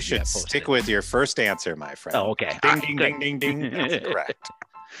 You should stick with your first answer, my friend. Oh, okay. Ding, All right, ding, good. ding, ding, ding. That's correct.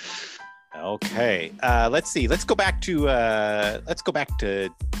 Okay. Let's see. Let's go back to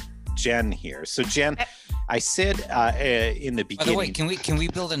Jen here. So Jen, I said in the By beginning. the way, can we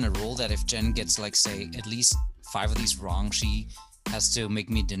build in a rule that if Jen gets like say at least 5 of these wrong, she has to make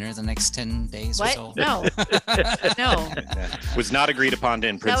me dinner the next 10 days What? or so? No. No. was not agreed upon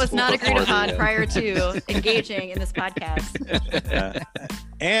in That principle. was not agreed before upon the- prior to engaging in this podcast.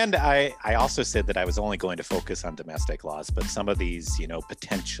 And I also said that I was only going to focus on domestic laws, but some of these,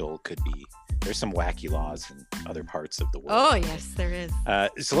 potential could be. There's some wacky laws in other parts of the world. Oh, yes, there is.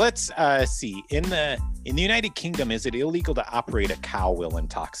 So let's see. In the United Kingdom, is it illegal to operate a cow while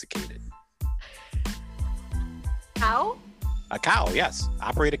intoxicated? How? A cow, yes.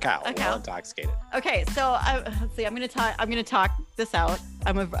 Operate a cow A cow. while intoxicated. Okay, so let's see. I'm gonna talk this out.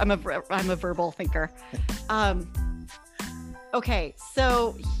 I'm a verbal thinker. Okay,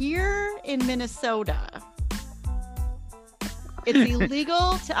 so here in Minnesota, it's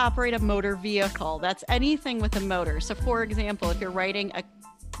illegal to operate a motor vehicle. That's anything with a motor. So, for example, if you're riding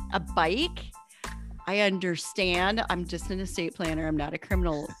a bike, I understand. I'm just an estate planner. I'm not a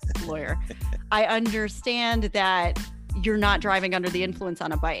criminal lawyer. I understand that you're not driving under the influence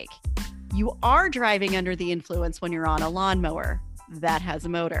on a bike. You are driving under the influence when you're on a lawnmower that has a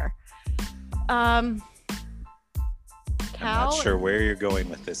motor. I'm not sure where you're going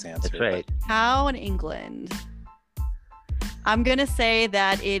with this answer. That's right. Cow in England. I'm going to say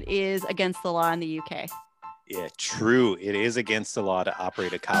that it is against the law in the UK. Yeah, true. It is against the law to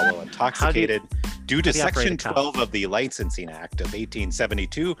operate a cow while intoxicated due to Section 12 of the Licensing Act of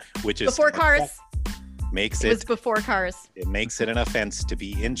 1872, which is before cars. It was before cars. It makes it an offense to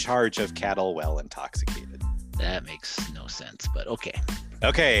be in charge of cattle while intoxicated. That makes no sense, but okay.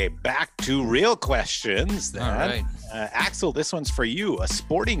 Okay, back to real questions then. All right. Axel, this one's for you. A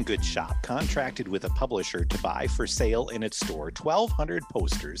sporting goods shop contracted with a publisher to buy for sale in its store 1,200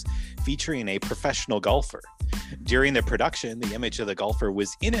 posters featuring a professional golfer. During the production, the image of the golfer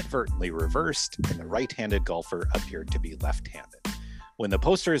was inadvertently reversed, and the right-handed golfer appeared to be left-handed. When the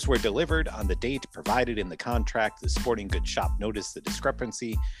posters were delivered on the date provided in the contract, the sporting goods shop noticed the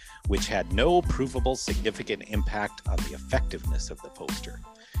discrepancy, which had no provable significant impact on the effectiveness of the poster.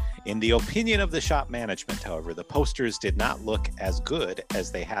 In the opinion of the shop management, however, the posters did not look as good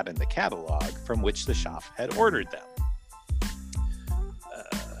as they had in the catalog from which the shop had ordered them.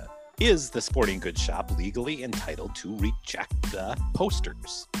 Is the sporting goods shop legally entitled to reject the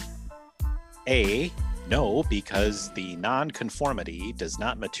posters? A, no, because the non-conformity does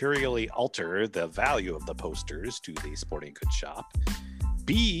not materially alter the value of the posters to the sporting goods shop.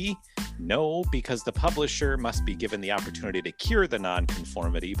 B, no, because the publisher must be given the opportunity to cure the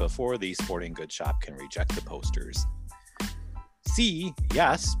non-conformity before the sporting goods shop can reject the posters. C,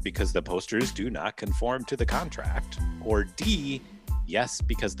 yes, because the posters do not conform to the contract. Or D, yes,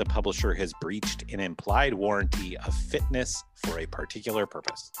 because the publisher has breached an implied warranty of fitness for a particular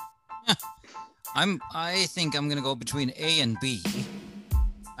purpose. I think I'm gonna go between A and B.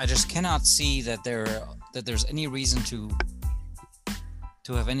 I just cannot see that there's any reason to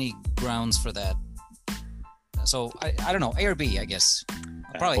have any grounds for that. So I don't know, A or B, I guess.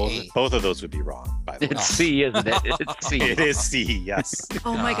 Probably both of those would be wrong, by the way. It's C, isn't it? It's C. It is C, yes.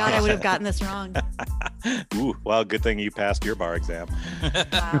 Oh my God, I would have gotten this wrong. Ooh, well, good thing you passed your bar exam.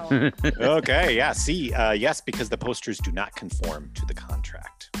 Wow. Okay, yeah, C. Yes, because the posters do not conform to the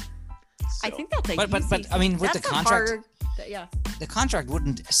contract. I So- think that's a But easy- I mean, with that's the a contract, hard- yeah. the contract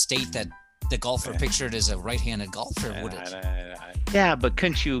wouldn't state that the golfer pictured as a right-handed golfer, would it? Yeah, but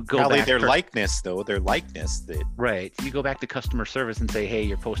couldn't you go Probably back their for- likeness, though. Their likeness that Right. You go back to customer service and say, hey,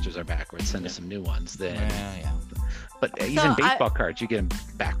 your posters are backwards. Send us some new ones. Then, Yeah. But even baseball cards, you get them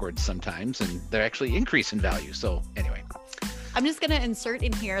backwards sometimes, and they're actually increase in value. So anyway. I'm just going to insert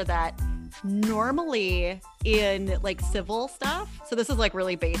in here that normally in like civil stuff, so this is like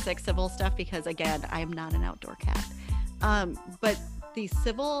really basic civil stuff because again, I'm not an outdoor cat. But the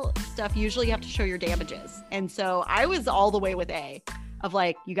civil stuff, usually you have to show your damages. And so I was all the way with A of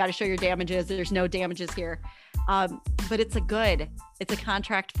like, you got to show your damages. There's no damages here. But it's a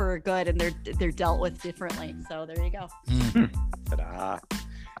contract for a good, and they're dealt with differently. So there you go. Ta-da.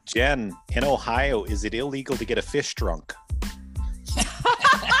 Jen, in Ohio, is it illegal to get a fish drunk?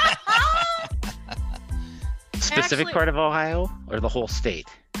 Specific Actually- part of Ohio or the whole state?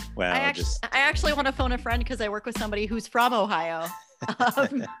 Well, I actually want to phone a friend because I work with somebody who's from Ohio.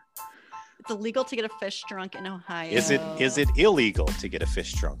 It's illegal to get a fish drunk in Ohio. is it illegal to get a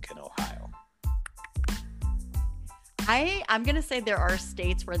fish drunk in Ohio? I'm going to say there are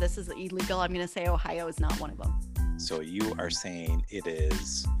states where this is illegal. I'm going to say Ohio is not one of them. So you are saying it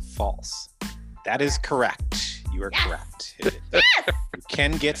is false. That is correct. You are correct. Yes! You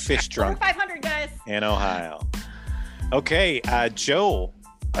can get fish drunk 500 guys. in Ohio. Okay, Joe,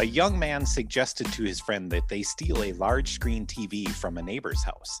 a young man suggested to his friend that they steal a large screen TV from a neighbor's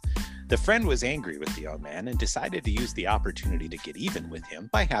house. The friend was angry with the young man and decided to use the opportunity to get even with him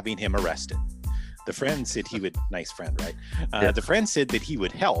by having him arrested. The friend said he would, nice friend, right? The friend said that he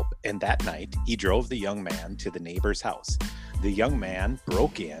would help, and that night he drove the young man to the neighbor's house. The young man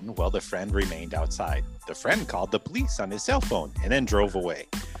broke in while the friend remained outside. The friend called the police on his cell phone and then drove away.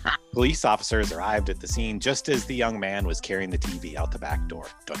 Police officers arrived at the scene just as the young man was carrying the TV out the back door.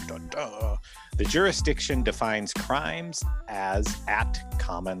 Dun, dun, dun. The jurisdiction defines crimes as at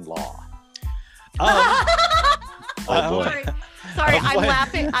common law. Oh boy. Sorry. Sorry, Of I'm what?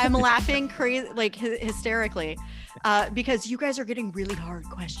 laughing. I'm laughing crazy, like hysterically, because you guys are getting really hard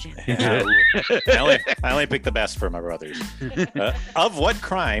questions. Yeah, I only pick the best for my brothers. Of what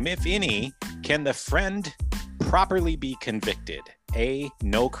crime, if any, can the friend properly be convicted? A,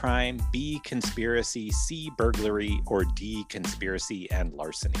 no crime. B, conspiracy. C, burglary. Or D, conspiracy and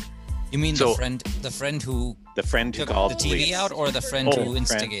larceny. You mean So- the friend who The friend who took called the TV police. out, or the friend Oh, who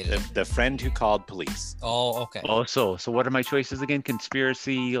instigated it? The friend who called police. Oh, okay. Oh, so what are my choices again?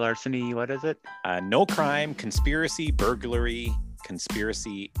 Conspiracy, larceny, what is it? No crime, conspiracy, burglary,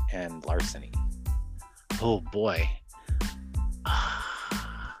 conspiracy, and larceny. Oh boy.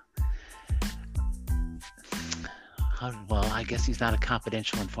 Well, I guess he's not a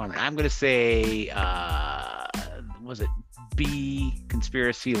confidential informant. I'm going to say, was it B,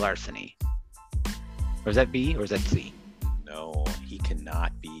 conspiracy, larceny? Or is that B or is that C? No, he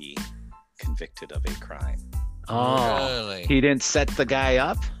cannot be convicted of a crime. Oh, Really? he didn't set the guy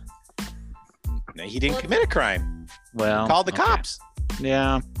up? No, he didn't commit a crime. Well, Called the okay. cops.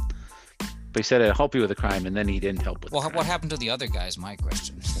 Yeah. But he said I'd help you with a crime, and then he didn't help with Well, the what crime. happened to the other guys? My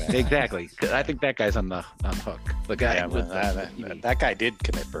question. Exactly. 'Cause I think that guy's on the hook. The guy Yeah, with well, the TV. that guy did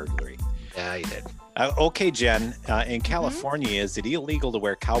commit burglary. Yeah, he did. Okay, Jen. In California, is it illegal to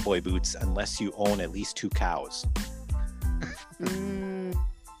wear cowboy boots unless you own at least 2 cows? Mm,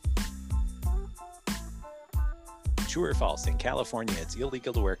 True or false? In California, it's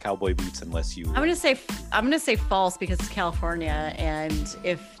illegal to wear cowboy boots unless you. I'm gonna say false because it's California, and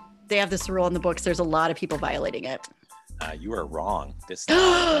if they have this rule in the books, there's a lot of people violating it. You are wrong. This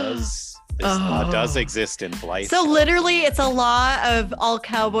law does exist in Blythe. So literally, it's a law of all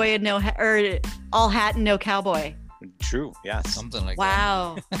cowboy and or all hat and no cowboy. True. Yes. Something like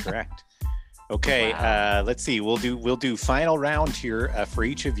Wow. Correct. Okay. Wow. Let's see. We'll do final round here for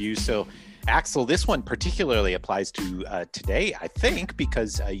each of you. So, Axel, this one particularly applies to today, I think,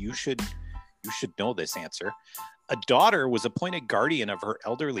 because you should know this answer. A daughter was appointed guardian of her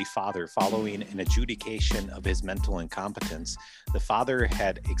elderly father following an adjudication of his mental incompetence. The father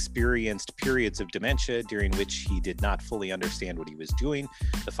had experienced periods of dementia during which he did not fully understand what he was doing.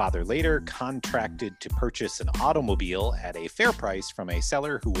 The father later contracted to purchase an automobile at a fair price from a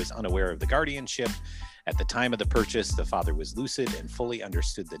seller who was unaware of the guardianship. At the time of the purchase, the father was lucid and fully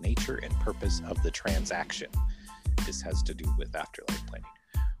understood the nature and purpose of the transaction. This has to do with afterlife planning.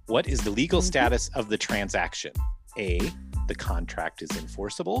 What is the legal status of the transaction? A, the contract is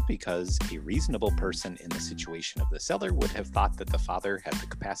enforceable because a reasonable person in the situation of the seller would have thought that the father had the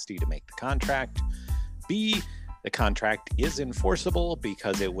capacity to make the contract. B, the contract is enforceable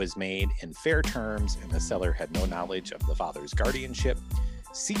because it was made in fair terms and the seller had no knowledge of the father's guardianship.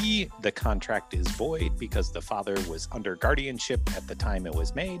 C, the contract is void because the father was under guardianship at the time it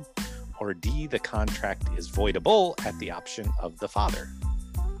was made. Or D, the contract is voidable at the option of the father.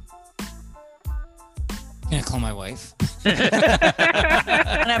 Can I call my wife?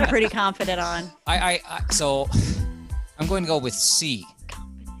 And I'm pretty confident on. So I'm going to go with C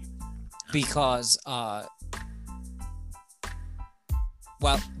because well,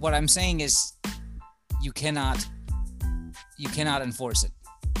 what I'm saying is you cannot enforce it.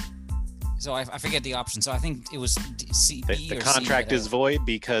 So I forget the option. So I think it was C. The B or contract C, is void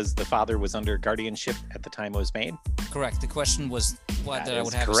because the father was under guardianship at the time it was made. correct. The question was what That I is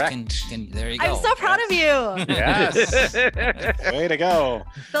would have correct. is there you go. I'm so proud of you. Yes. Way to go.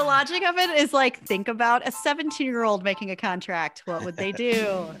 The logic of it is like, think about a 17-year-old making a contract. What would they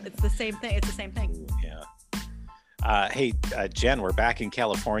do? It's the same thing. It's the same thing. Yeah. Hey, Jen, we're back in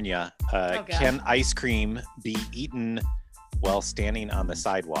California. God. Can ice cream be eaten while standing on the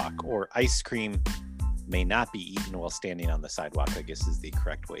sidewalk, or ice cream may not be eaten while standing on the sidewalk, I guess is the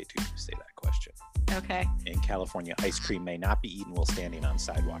correct way to say that question. Okay. In California, ice cream may not be eaten while standing on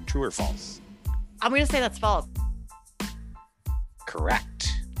sidewalk. True or false? I'm going to say that's false. Correct.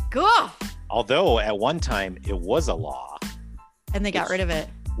 Cool. Although at one time it was a law, And they got rid of it.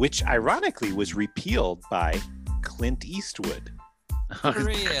 which ironically was repealed by Clint Eastwood.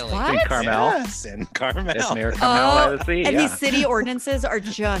 Really? What? In Carmel. Yes, in Carmel. Yes, Mayor Carmel, Oh, LLC, and yeah. these city ordinances are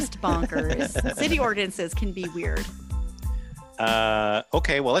just bonkers. City ordinances can be weird.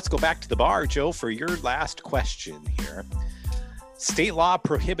 Okay, well, let's go back to the bar, Joe, for your last question here. State law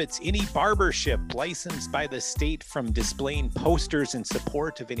prohibits any barbership licensed by the state from displaying posters in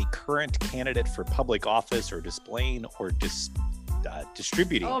support of any current candidate for public office or displaying or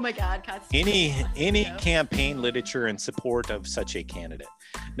distributing Oh my God. any campaign literature in support of such a candidate.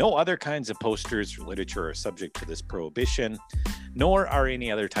 No other kinds of posters or literature are subject to this prohibition, nor are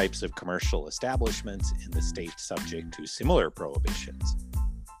any other types of commercial establishments in the state subject to similar prohibitions.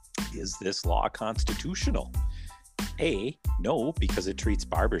 Is this law constitutional? A, no, because it treats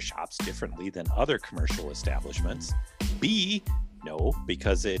barbershops differently than other commercial establishments. B, no,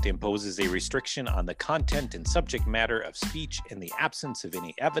 because it imposes a restriction on the content and subject matter of speech in the absence of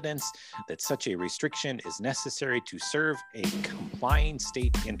any evidence that such a restriction is necessary to serve a compelling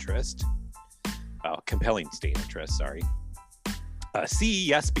state interest. C,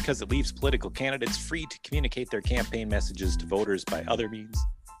 yes, because it leaves political candidates free to communicate their campaign messages to voters by other means.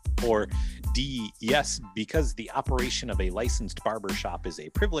 Or D, yes, because the operation of a licensed barbershop is a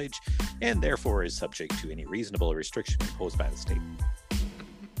privilege and therefore is subject to any reasonable restriction imposed by the state.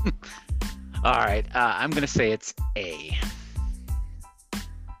 All right, I'm going to say it's A.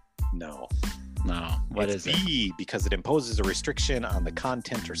 No. No, what is it? B, because it imposes a restriction on the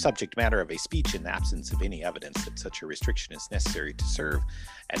content or subject matter of a speech in the absence of any evidence that such a restriction is necessary to serve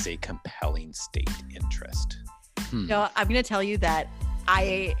as a compelling state interest. No, I'm going to tell you that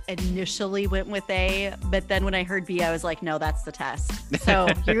I initially went with A, but then when I heard B, I was like, no, that's the test. So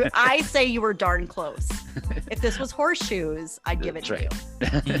I say you were darn close. If this was horseshoes, I'd give it to you.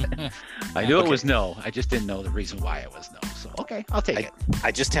 I knew it was no. I just didn't know the reason why it was no. So, okay, I'll take it.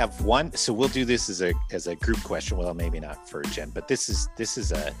 I just have one. So we'll do this as a group question. Well, maybe not for Jen, but this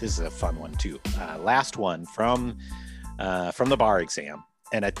is a fun one too. Last one from the bar exam.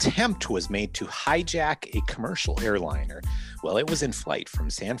 An attempt was made to hijack a commercial airliner while it was in flight from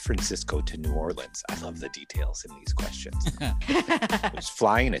San Francisco to New Orleans. I love the details in these questions. It was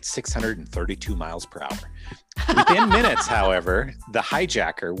flying at 632 miles per hour. Within minutes, however, the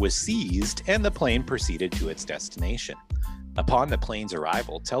hijacker was seized and the plane proceeded to its destination. Upon the plane's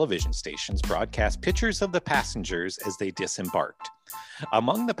arrival, television stations broadcast pictures of the passengers as they disembarked.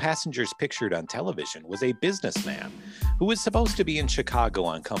 Among the passengers pictured on television was a businessman who was supposed to be in Chicago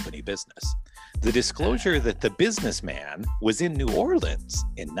on company business. The disclosure that the businessman was in New Orleans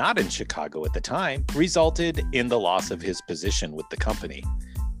and not in Chicago at the time resulted in the loss of his position with the company.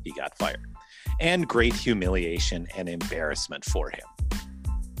 He got fired, and great humiliation and embarrassment for him.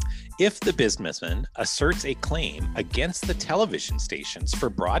 If the businessman asserts a claim against the television stations for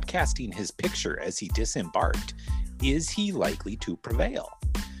broadcasting his picture as he disembarked, is he likely to prevail?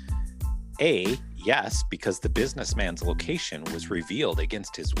 A, yes, because the businessman's location was revealed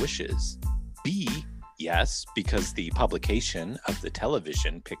against his wishes. B, yes, because the publication of the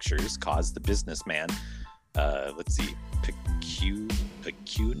television pictures caused the businessman,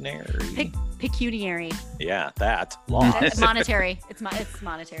 Pecuniary. Yeah, that loss. Monetary. It's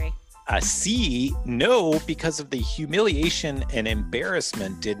monetary. C, no, because of the humiliation and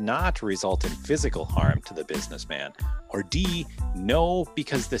embarrassment did not result in physical harm to the businessman. Or D, no,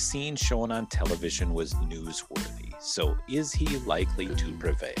 because the scene shown on television was newsworthy. So is he likely to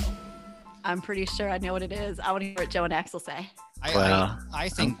prevail? I'm pretty sure I know what it is. I want to hear what Joe and Axel say. I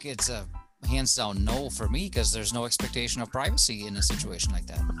think it's a hands down no for me because there's no expectation of privacy in a situation like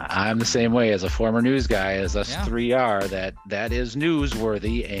that. I'm the same way as a former news guy, as us three are, that is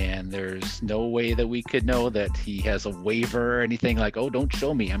newsworthy, and there's no way that we could know that he has a waiver or anything like, oh, don't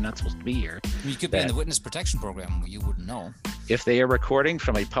show me, I'm not supposed to be here. You could be in the witness protection program, you wouldn't know. If they are recording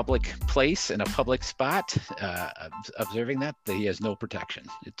from a public place in a public spot, observing that, he has no protection.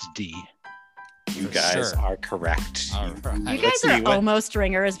 It's D. You guys are correct. All right. You guys are almost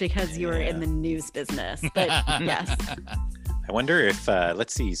ringers because you were in the news business, but yes. I wonder if,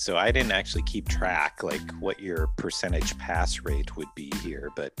 let's see, so I didn't actually keep track, like what your percentage pass rate would be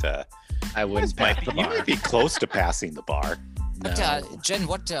here, but I wouldn't pass the bar. You might be close to passing the bar. But, Jen,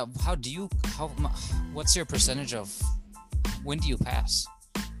 what's your percentage of, when do you pass?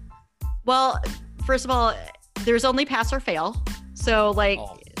 Well, first of all, there's only pass or fail. So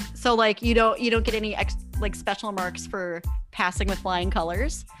you don't get any special marks for passing with flying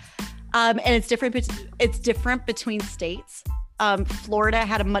colors. And it's different between states. Florida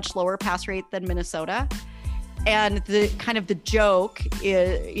had a much lower pass rate than Minnesota. And the joke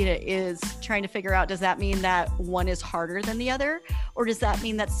is trying to figure out, does that mean that one is harder than the other? Or does that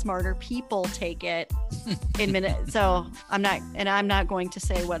mean that smarter people take it in minutes? So I'm not going to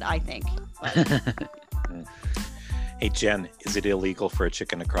say what I think. Hey, Jen, is it illegal for a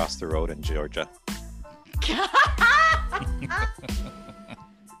chicken to cross the road in Georgia?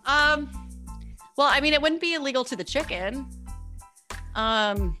 Well, I mean, it wouldn't be illegal to the chicken.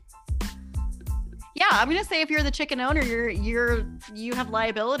 Yeah, I'm gonna say if you're the chicken owner, you have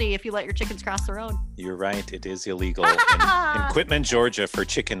liability if you let your chickens cross the road. You're right. It is illegal. In Quitman, Georgia, for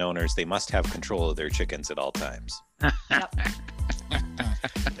chicken owners, they must have control of their chickens at all times. Yep.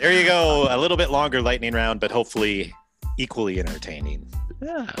 There you go. A little bit longer lightning round, but hopefully equally entertaining.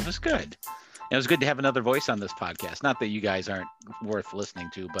 Yeah, it was good. it was good to have another voice on this podcast. Not that you guys aren't worth listening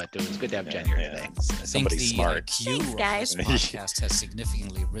to, but it was good to have Jen here today. Somebody smart. IQ Thanks, guys. of this podcast has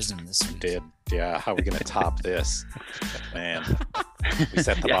significantly risen this week. Did. Yeah. How are we going to top this? Man, we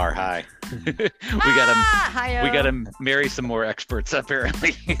set the bar high. we got to marry some more experts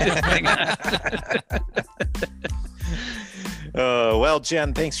apparently. Well,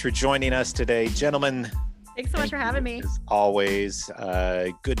 Jen, thanks for joining us today. Gentlemen, Thanks so much for having me. As always,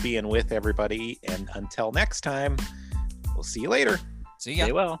 good being with everybody. And until next time, we'll see you later. See ya.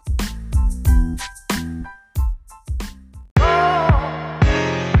 Stay well.